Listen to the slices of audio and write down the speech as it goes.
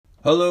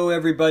Hello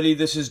everybody,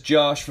 this is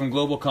Josh from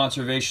Global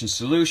Conservation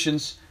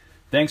Solutions.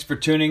 Thanks for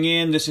tuning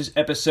in. This is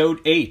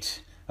episode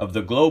 8 of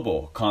the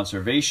Global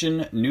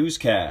Conservation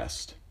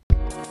Newscast.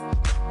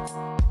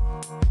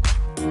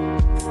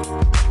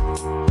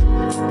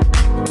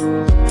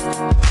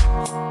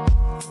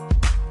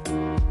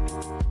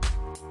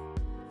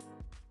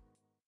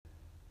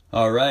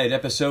 Alright,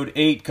 episode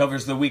 8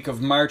 covers the week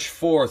of March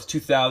 4th,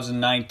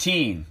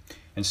 2019.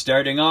 And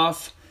starting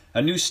off,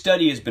 a new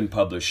study has been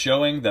published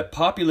showing that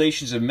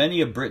populations of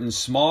many of Britain's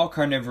small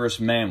carnivorous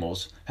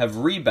mammals have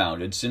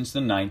rebounded since the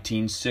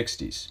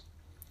 1960s.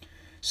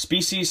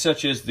 Species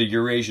such as the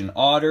Eurasian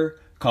otter,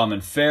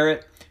 common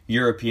ferret,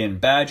 European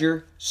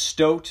badger,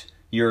 stoat,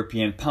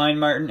 European pine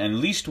marten, and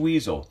least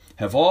weasel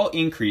have all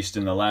increased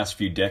in the last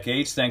few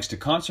decades thanks to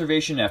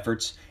conservation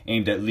efforts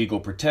aimed at legal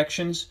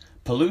protections,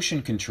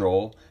 pollution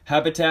control,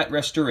 habitat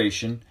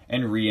restoration,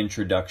 and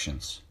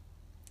reintroductions.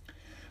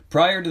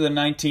 Prior to the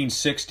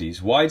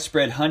 1960s,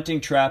 widespread hunting,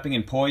 trapping,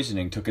 and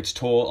poisoning took its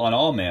toll on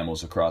all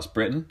mammals across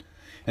Britain,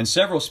 and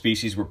several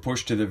species were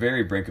pushed to the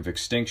very brink of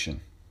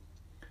extinction.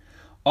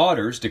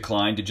 Otters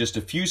declined to just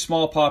a few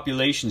small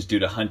populations due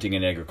to hunting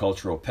and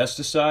agricultural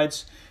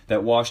pesticides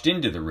that washed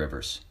into the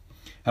rivers.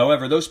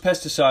 However, those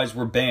pesticides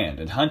were banned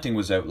and hunting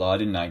was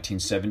outlawed in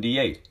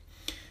 1978.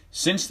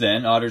 Since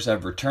then, otters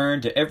have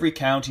returned to every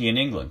county in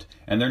England,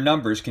 and their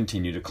numbers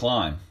continue to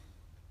climb.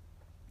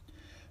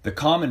 The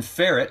common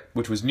ferret,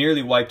 which was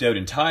nearly wiped out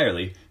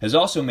entirely, has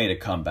also made a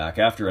comeback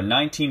after a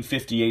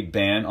 1958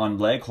 ban on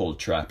leghold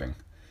trapping.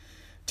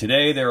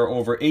 Today there are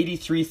over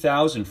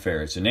 83,000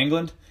 ferrets in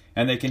England,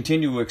 and they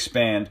continue to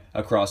expand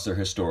across their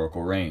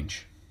historical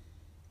range.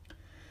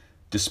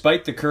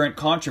 Despite the current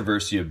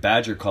controversy of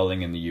badger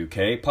culling in the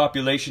UK,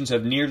 populations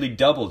have nearly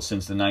doubled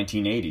since the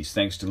 1980s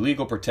thanks to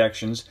legal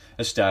protections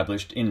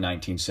established in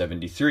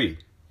 1973.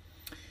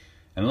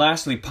 And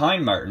lastly,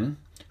 pine marten,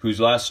 whose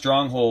last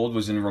stronghold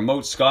was in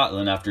remote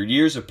Scotland after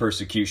years of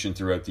persecution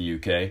throughout the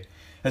UK,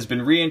 has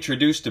been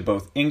reintroduced to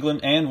both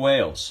England and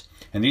Wales,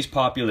 and these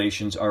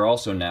populations are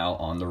also now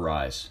on the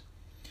rise.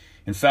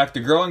 In fact, the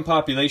growing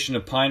population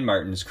of pine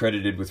marten is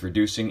credited with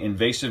reducing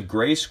invasive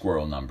grey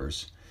squirrel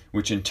numbers,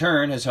 which in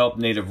turn has helped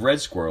native red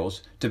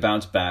squirrels to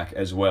bounce back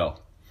as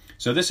well.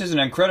 So this is an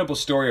incredible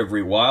story of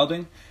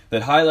rewilding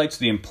that highlights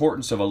the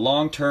importance of a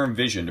long-term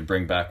vision to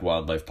bring back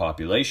wildlife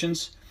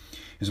populations,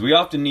 as we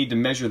often need to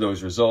measure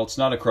those results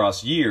not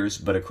across years,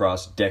 but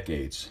across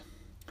decades.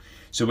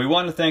 So we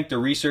want to thank the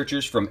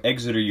researchers from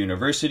Exeter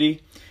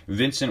University,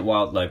 Vincent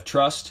Wildlife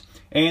Trust,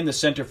 and the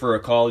Center for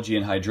Ecology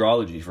and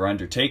Hydrology for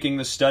undertaking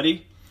this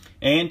study,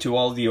 and to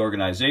all the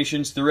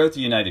organizations throughout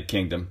the United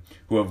Kingdom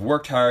who have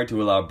worked hard to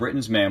allow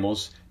Britain's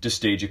mammals to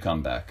stage a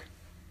comeback.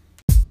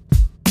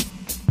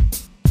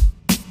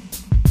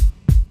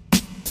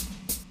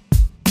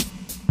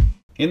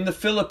 In the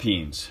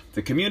Philippines,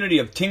 the community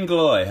of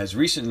Tingloy has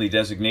recently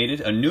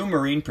designated a new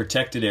marine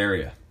protected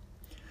area.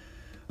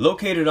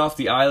 Located off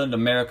the island of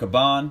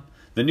Maracaiban,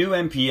 the new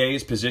MPA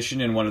is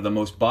positioned in one of the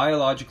most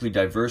biologically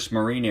diverse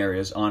marine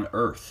areas on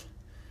Earth.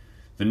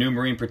 The new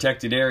marine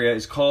protected area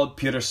is called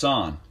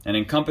Pirasan and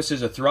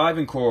encompasses a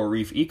thriving coral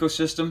reef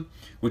ecosystem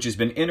which has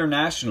been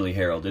internationally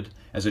heralded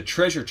as a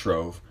treasure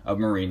trove of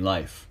marine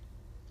life.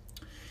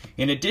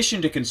 In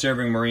addition to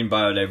conserving marine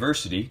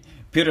biodiversity,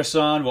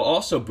 Pirasan will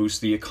also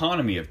boost the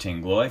economy of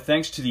Tingloy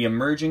thanks to the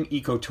emerging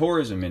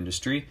ecotourism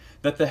industry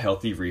that the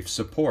healthy reef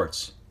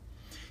supports.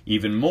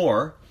 Even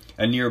more,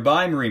 a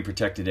nearby marine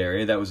protected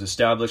area that was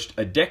established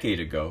a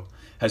decade ago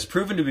has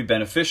proven to be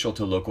beneficial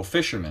to local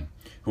fishermen,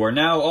 who are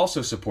now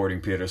also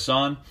supporting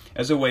Pirasan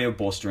as a way of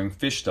bolstering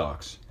fish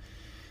stocks.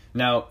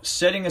 Now,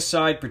 setting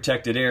aside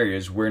protected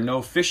areas where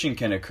no fishing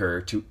can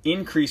occur to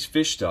increase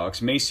fish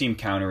stocks may seem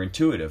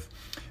counterintuitive,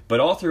 but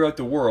all throughout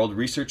the world,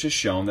 research has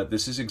shown that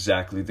this is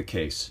exactly the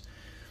case.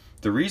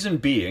 The reason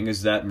being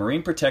is that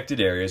marine protected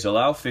areas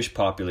allow fish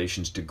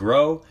populations to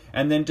grow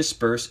and then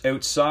disperse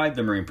outside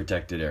the marine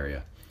protected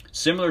area,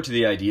 similar to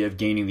the idea of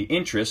gaining the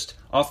interest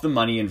off the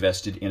money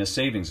invested in a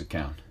savings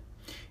account.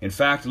 In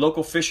fact,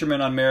 local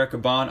fishermen on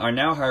Maracaiban are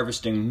now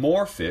harvesting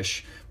more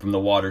fish from the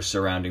waters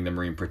surrounding the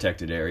marine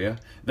protected area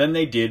than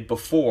they did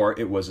before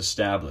it was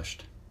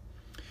established.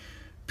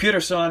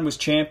 Pirasan was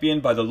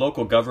championed by the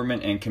local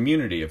government and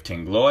community of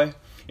Tingloy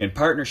in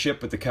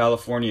partnership with the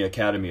California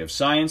Academy of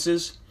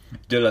Sciences,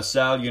 De La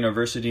Salle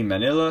University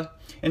Manila,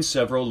 and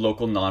several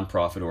local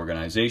nonprofit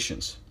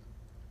organizations.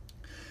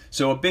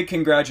 So a big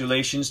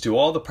congratulations to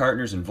all the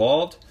partners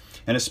involved,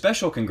 and a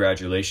special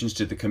congratulations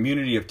to the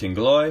community of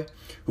Tingloy,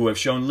 who have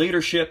shown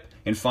leadership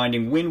in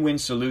finding win-win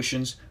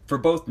solutions for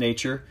both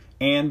nature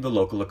and the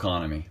local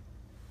economy.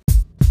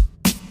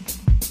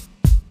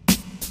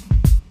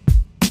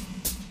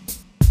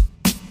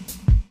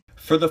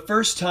 For the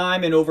first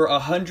time in over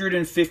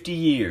 150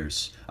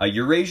 years, a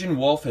Eurasian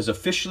wolf has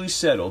officially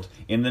settled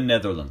in the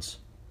Netherlands.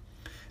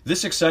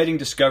 This exciting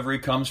discovery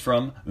comes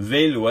from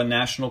Veluwe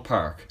National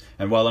Park,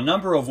 and while a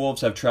number of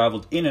wolves have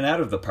traveled in and out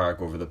of the park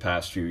over the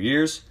past few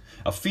years,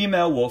 a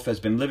female wolf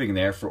has been living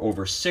there for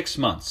over 6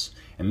 months,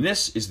 and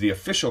this is the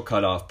official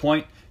cutoff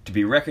point to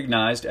be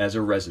recognized as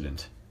a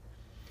resident.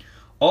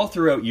 All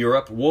throughout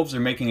Europe, wolves are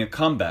making a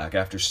comeback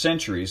after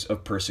centuries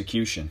of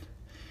persecution.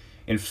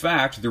 In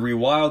fact, the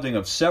rewilding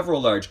of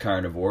several large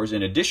carnivores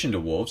in addition to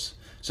wolves,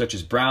 such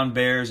as brown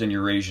bears and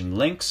Eurasian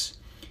lynx,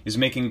 is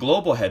making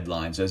global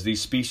headlines as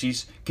these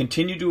species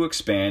continue to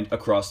expand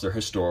across their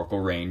historical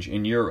range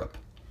in Europe.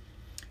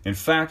 In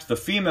fact, the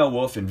female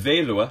wolf in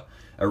Veluwe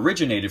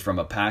originated from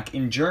a pack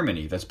in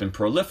Germany that's been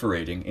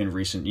proliferating in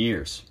recent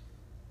years.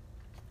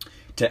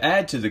 To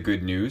add to the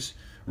good news,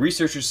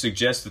 researchers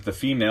suggest that the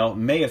female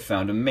may have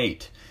found a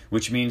mate,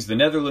 which means the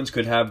Netherlands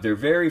could have their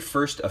very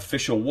first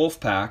official wolf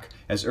pack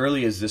as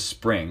early as this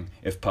spring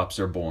if pups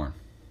are born.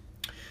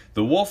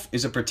 The wolf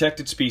is a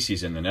protected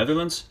species in the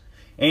Netherlands,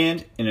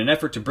 and in an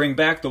effort to bring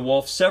back the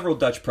wolf, several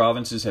Dutch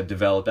provinces have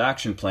developed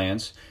action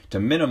plans to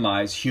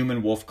minimize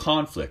human-wolf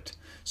conflict,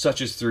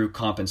 such as through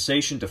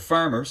compensation to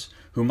farmers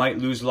who might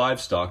lose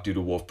livestock due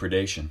to wolf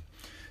predation.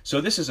 So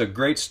this is a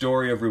great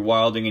story of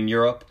rewilding in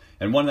Europe,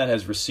 and one that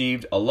has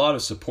received a lot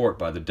of support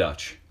by the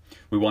Dutch.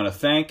 We want to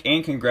thank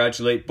and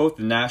congratulate both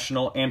the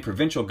national and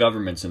provincial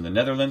governments in the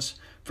Netherlands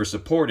for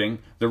supporting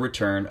the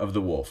return of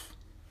the wolf.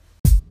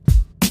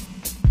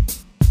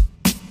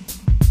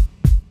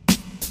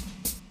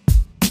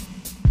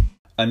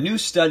 A new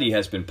study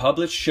has been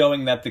published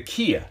showing that the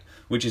kea,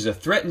 which is a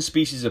threatened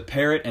species of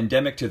parrot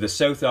endemic to the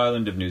South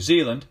Island of New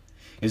Zealand,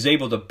 is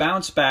able to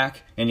bounce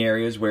back in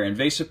areas where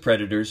invasive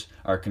predators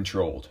are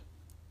controlled.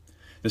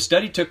 The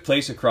study took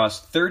place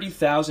across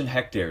 30,000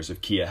 hectares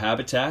of kea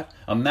habitat,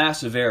 a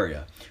massive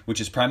area, which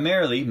is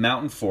primarily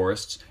mountain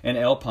forests and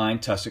alpine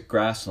tussock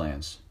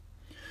grasslands.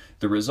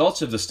 The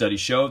results of the study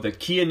show that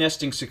kea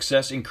nesting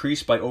success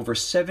increased by over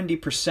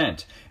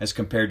 70% as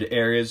compared to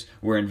areas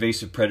where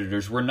invasive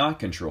predators were not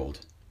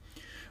controlled.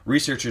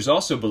 Researchers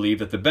also believe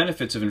that the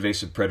benefits of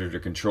invasive predator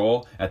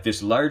control at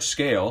this large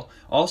scale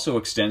also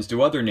extends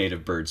to other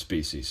native bird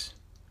species.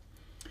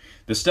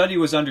 The study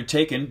was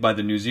undertaken by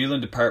the New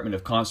Zealand Department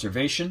of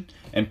Conservation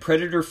and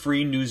Predator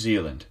Free New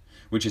Zealand,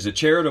 which is a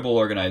charitable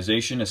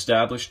organization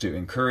established to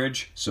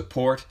encourage,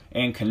 support,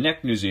 and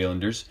connect New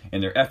Zealanders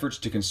in their efforts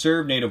to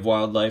conserve native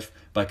wildlife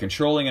by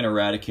controlling and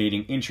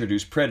eradicating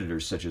introduced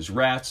predators such as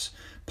rats,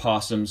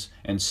 possums,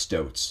 and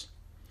stoats.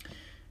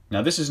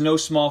 Now, this is no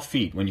small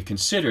feat when you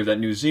consider that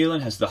New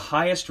Zealand has the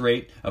highest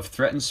rate of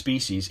threatened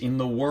species in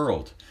the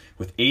world,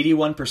 with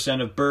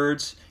 81% of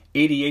birds,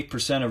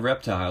 88% of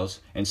reptiles,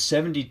 and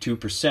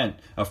 72%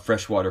 of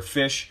freshwater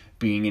fish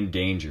being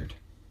endangered.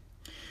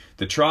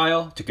 The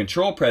trial to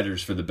control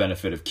predators for the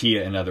benefit of kea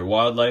and other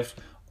wildlife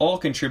all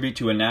contribute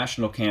to a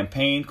national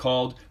campaign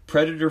called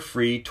Predator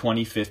Free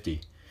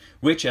 2050,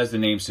 which, as the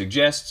name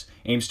suggests,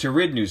 aims to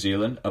rid New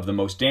Zealand of the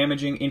most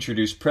damaging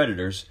introduced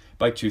predators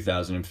by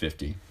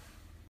 2050.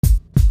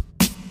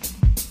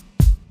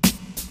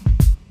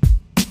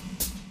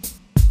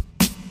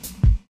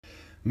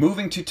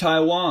 Moving to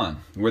Taiwan,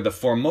 where the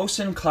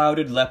Formosan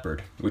clouded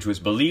leopard, which was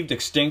believed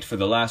extinct for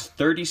the last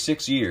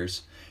 36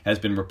 years, has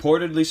been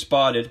reportedly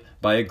spotted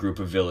by a group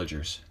of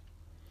villagers.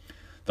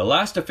 The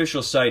last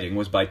official sighting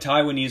was by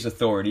Taiwanese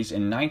authorities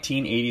in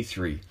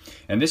 1983,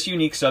 and this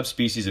unique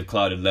subspecies of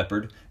clouded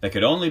leopard that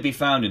could only be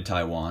found in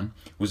Taiwan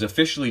was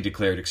officially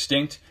declared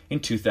extinct in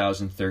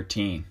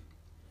 2013.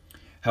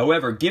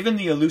 However, given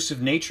the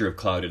elusive nature of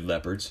clouded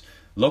leopards,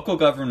 local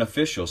government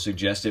officials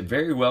suggest it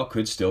very well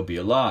could still be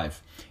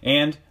alive,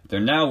 and they're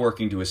now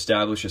working to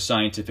establish a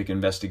scientific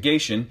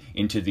investigation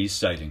into these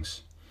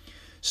sightings.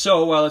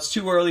 So, while it's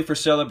too early for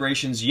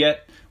celebrations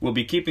yet, we'll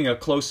be keeping a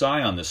close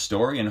eye on this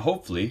story, and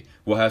hopefully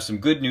we'll have some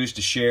good news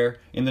to share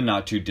in the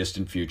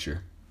not-too-distant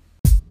future.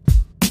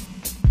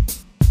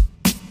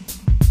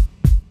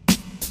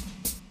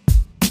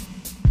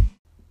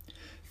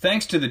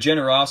 Thanks to the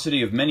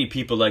generosity of many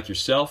people like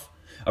yourself,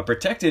 a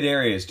protected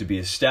area is to be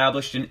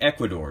established in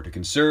Ecuador to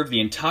conserve the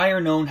entire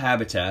known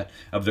habitat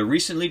of the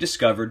recently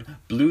discovered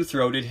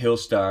blue-throated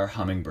hill-star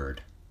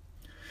hummingbird.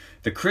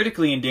 The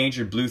critically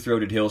endangered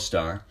blue-throated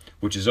hill-star,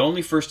 which is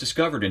only first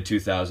discovered in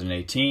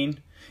 2018,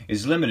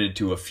 is limited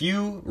to a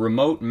few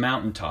remote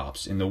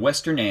mountaintops in the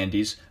western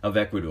Andes of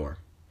Ecuador.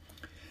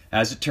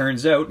 As it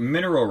turns out,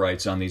 mineral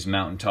rights on these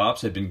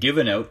mountaintops had been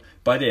given out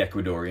by the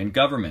Ecuadorian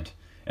government,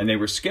 and they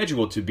were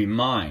scheduled to be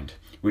mined,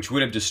 which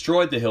would have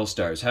destroyed the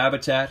hill-star's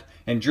habitat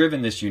and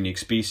driven this unique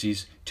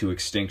species to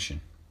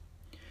extinction.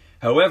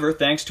 However,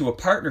 thanks to a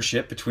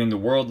partnership between the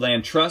World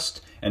Land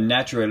Trust and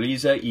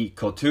Naturaleza y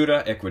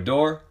Cultura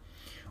Ecuador,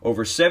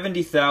 over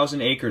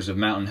 70,000 acres of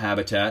mountain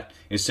habitat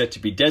is set to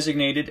be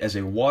designated as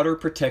a water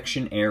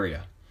protection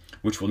area,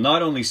 which will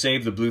not only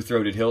save the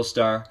blue-throated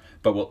hill-star,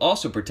 but will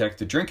also protect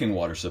the drinking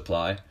water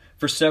supply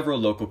for several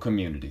local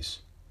communities.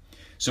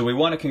 So we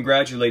want to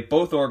congratulate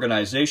both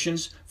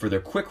organizations for their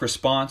quick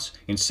response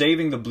in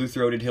saving the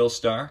blue-throated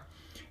hill-star,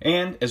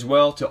 and as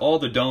well to all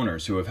the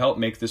donors who have helped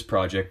make this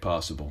project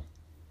possible.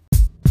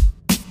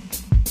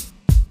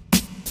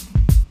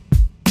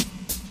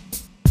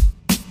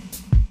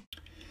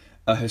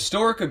 A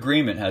historic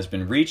agreement has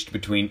been reached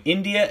between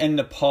India and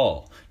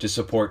Nepal to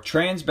support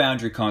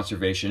transboundary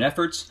conservation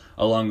efforts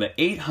along the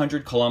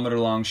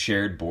 800-kilometer-long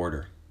shared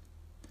border.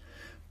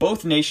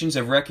 Both nations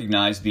have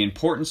recognized the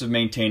importance of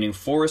maintaining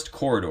forest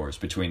corridors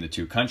between the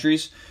two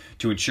countries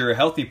to ensure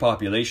healthy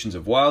populations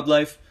of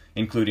wildlife,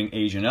 including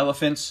Asian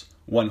elephants,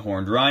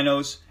 one-horned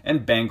rhinos,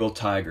 and Bengal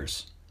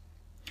tigers.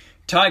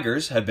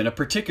 Tigers have been a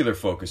particular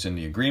focus in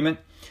the agreement,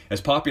 as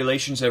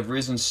populations have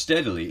risen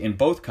steadily in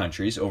both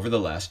countries over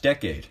the last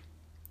decade.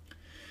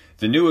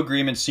 The new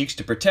agreement seeks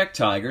to protect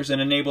tigers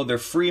and enable their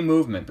free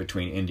movement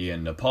between India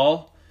and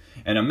Nepal,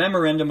 and a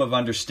memorandum of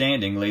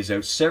understanding lays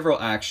out several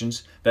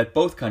actions that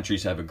both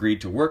countries have agreed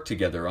to work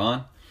together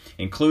on,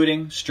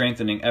 including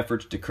strengthening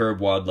efforts to curb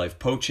wildlife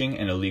poaching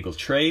and illegal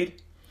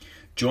trade,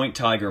 joint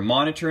tiger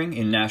monitoring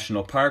in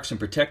national parks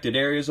and protected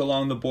areas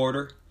along the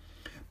border,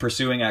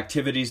 pursuing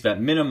activities that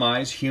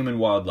minimize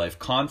human-wildlife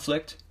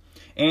conflict,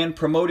 and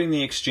promoting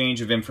the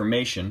exchange of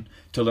information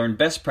to learn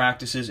best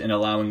practices in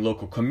allowing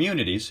local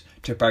communities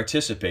to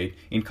participate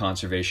in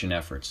conservation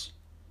efforts.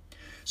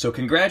 So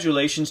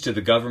congratulations to the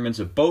governments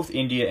of both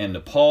India and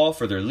Nepal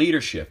for their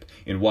leadership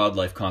in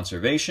wildlife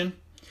conservation,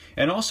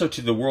 and also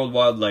to the World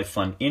Wildlife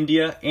Fund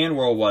India and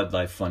World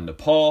Wildlife Fund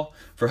Nepal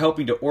for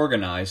helping to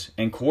organize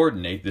and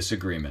coordinate this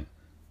agreement.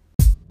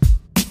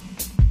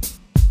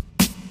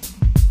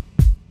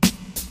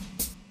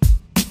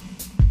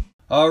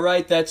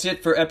 Alright, that's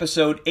it for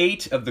episode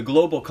 8 of the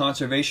Global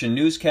Conservation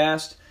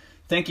Newscast.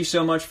 Thank you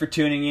so much for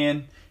tuning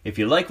in. If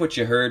you like what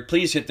you heard,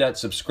 please hit that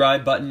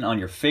subscribe button on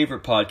your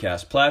favorite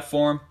podcast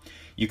platform.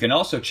 You can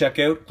also check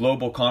out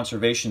Global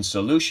Conservation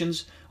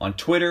Solutions on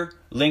Twitter,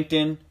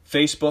 LinkedIn,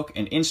 Facebook,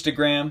 and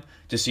Instagram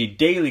to see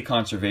daily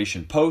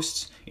conservation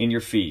posts in your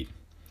feed.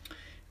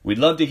 We'd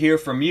love to hear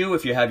from you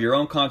if you have your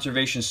own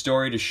conservation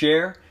story to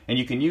share, and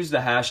you can use the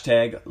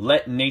hashtag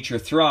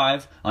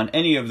 #LetNatureThrive on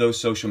any of those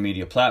social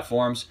media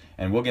platforms,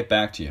 and we'll get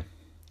back to you.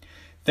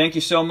 Thank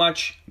you so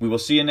much. We will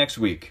see you next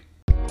week.